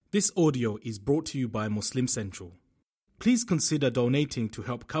This audio is brought to you by Muslim Central. Please consider donating to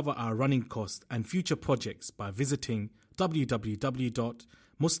help cover our running costs and future projects by visiting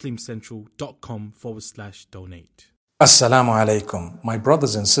www.muslimcentral.com/donate. Assalamu alaikum. My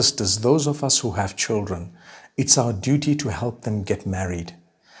brothers and sisters, those of us who have children, it's our duty to help them get married.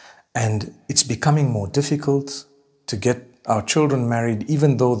 And it's becoming more difficult to get our children married,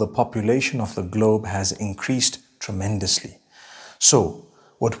 even though the population of the globe has increased tremendously. So,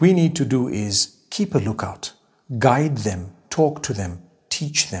 what we need to do is keep a lookout, guide them, talk to them,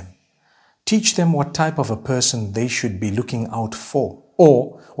 teach them. Teach them what type of a person they should be looking out for,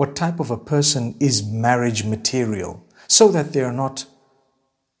 or what type of a person is marriage material, so that they are not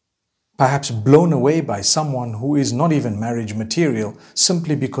perhaps blown away by someone who is not even marriage material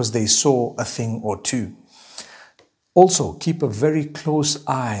simply because they saw a thing or two. Also, keep a very close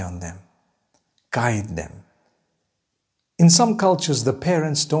eye on them. Guide them. In some cultures, the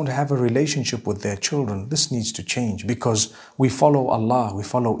parents don't have a relationship with their children. This needs to change because we follow Allah, we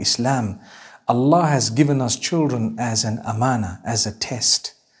follow Islam. Allah has given us children as an amana, as a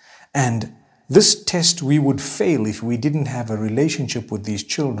test. And this test we would fail if we didn't have a relationship with these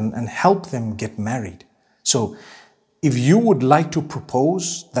children and help them get married. So, if you would like to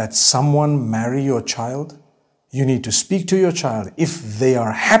propose that someone marry your child, you need to speak to your child. If they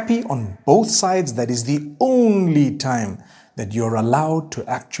are happy on both sides, that is the only time that you're allowed to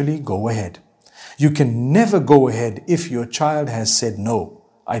actually go ahead. You can never go ahead if your child has said, no,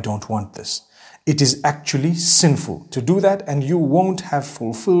 I don't want this. It is actually sinful to do that, and you won't have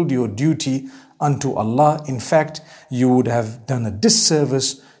fulfilled your duty unto Allah. In fact, you would have done a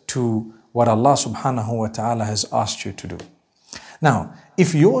disservice to what Allah subhanahu wa ta'ala has asked you to do. Now,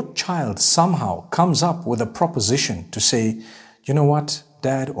 if your child somehow comes up with a proposition to say, you know what,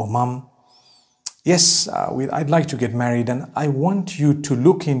 dad or mom, yes, I'd like to get married and I want you to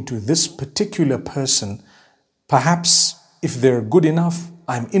look into this particular person. Perhaps if they're good enough,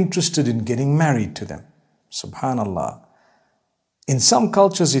 I'm interested in getting married to them. Subhanallah. In some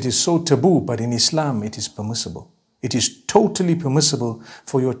cultures it is so taboo, but in Islam it is permissible. It is totally permissible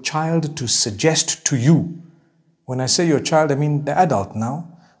for your child to suggest to you. When I say your child, I mean the adult now,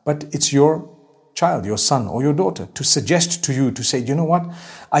 but it's your child, your son or your daughter, to suggest to you, to say, you know what,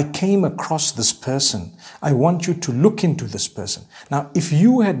 I came across this person. I want you to look into this person. Now, if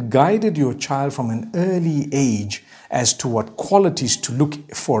you had guided your child from an early age as to what qualities to look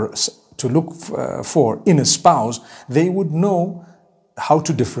for in a spouse, they would know how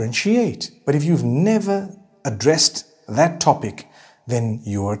to differentiate. But if you've never addressed that topic, then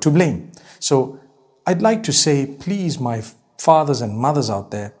you are to blame. So I'd like to say, please, my fathers and mothers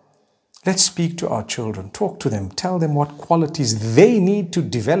out there, let's speak to our children, talk to them, tell them what qualities they need to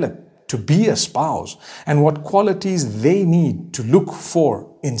develop to be a spouse and what qualities they need to look for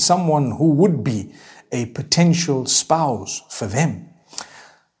in someone who would be a potential spouse for them.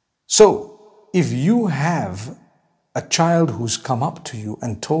 So, if you have a child who's come up to you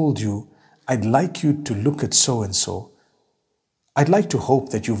and told you, I'd like you to look at so-and-so, I'd like to hope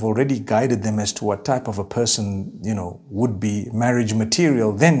that you've already guided them as to what type of a person, would be marriage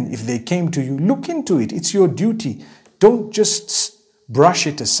material. Then if they came to you, look into it. It's your duty. Don't just brush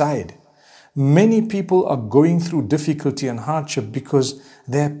it aside. Many people are going through difficulty and hardship because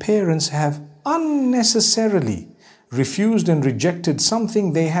their parents have unnecessarily refused and rejected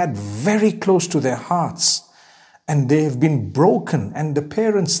something they had very close to their hearts. And they have been broken, and the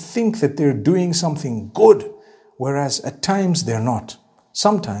parents think that they're doing something good. Whereas at times they're not.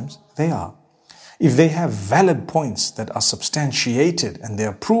 Sometimes they are. If they have valid points that are substantiated and they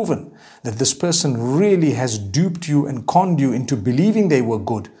are proven that this person really has duped you and conned you into believing they were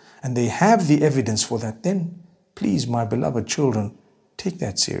good, and they have the evidence for that, then please, my beloved children, take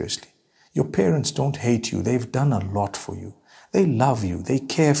that seriously. Your parents don't hate you. They've done a lot for you. They love you. They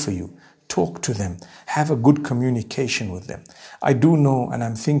care for you. Talk to them. Have a good communication with them. I do know, and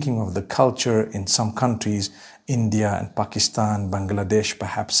I'm thinking of the culture in some countries, India and Pakistan, Bangladesh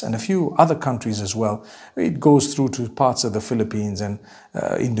perhaps, and a few other countries as well. It goes through to parts of the Philippines and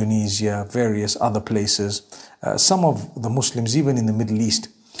Indonesia, various other places. Some of the Muslims, even in the Middle East.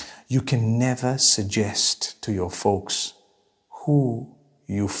 You can never suggest to your folks who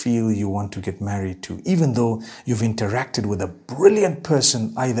you feel you want to get married to, even though you've interacted with a brilliant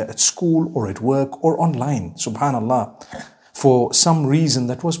person either at school or at work or online, subhanallah, for some reason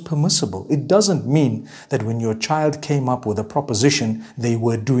that was permissible. It doesn't mean that when your child came up with a proposition, they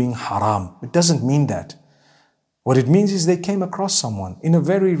were doing haram. It doesn't mean that. What it means is they came across someone in a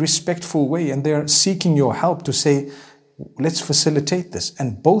very respectful way and they're seeking your help to say, let's facilitate this.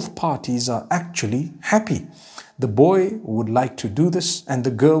 And both parties are actually happy. The boy would like to do this and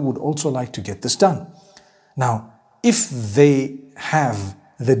the girl would also like to get this done. Now, if they have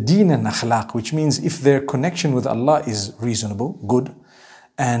the deen and akhlaq, which means if their connection with Allah is reasonable, good,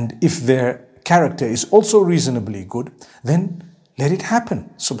 and if their character is also reasonably good, then let it happen.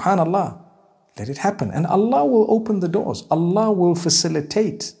 Subhanallah. Let it happen. And Allah will open the doors. Allah will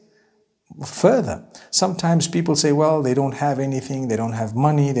facilitate further. Sometimes people say, well, they don't have anything, they don't have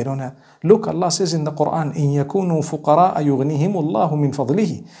money, they don't have... Look, Allah says in the Quran, إِن يَكُونُوا فُقَرَاءَ يُغْنِهِمُ اللَّهُ مِنْ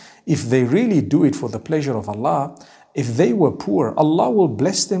فَضْلِهِ. If they really do it for the pleasure of Allah, if they were poor, Allah will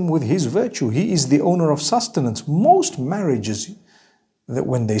bless them with His virtue. He is the owner of sustenance. Most marriages, that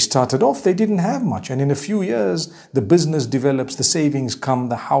when they started off, they didn't have much. And in a few years, the business develops, the savings come,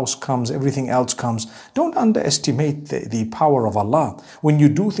 the house comes, everything else comes. Don't underestimate the power of Allah. When you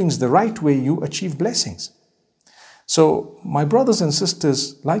do things the right way, you achieve blessings. So, my brothers and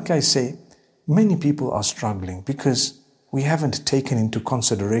sisters, like I say, many people are struggling because we haven't taken into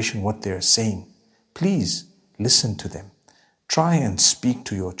consideration what they're saying. Please listen to them. Try and speak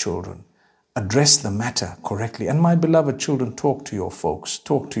to your children. Address the matter correctly. And my beloved children, talk to your folks,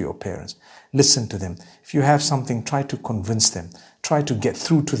 talk to your parents, listen to them. If you have something, try to convince them, try to get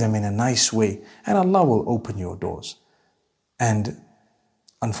through to them in a nice way, and Allah will open your doors. And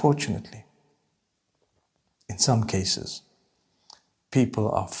unfortunately, in some cases,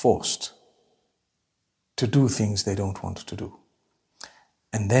 people are forced to do things they don't want to do.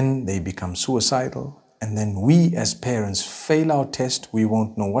 And then they become suicidal. And then we as parents fail our test. We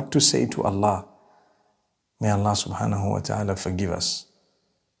won't know what to say to Allah. May Allah subhanahu wa ta'ala forgive us.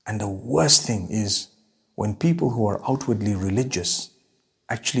 And the worst thing is when people who are outwardly religious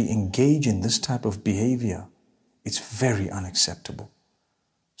actually engage in this type of behavior. It's very unacceptable.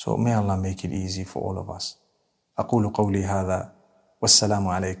 So may Allah make it easy for all of us. أقول قولي هذا والسلام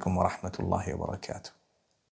عليكم ورحمة الله وبركاته.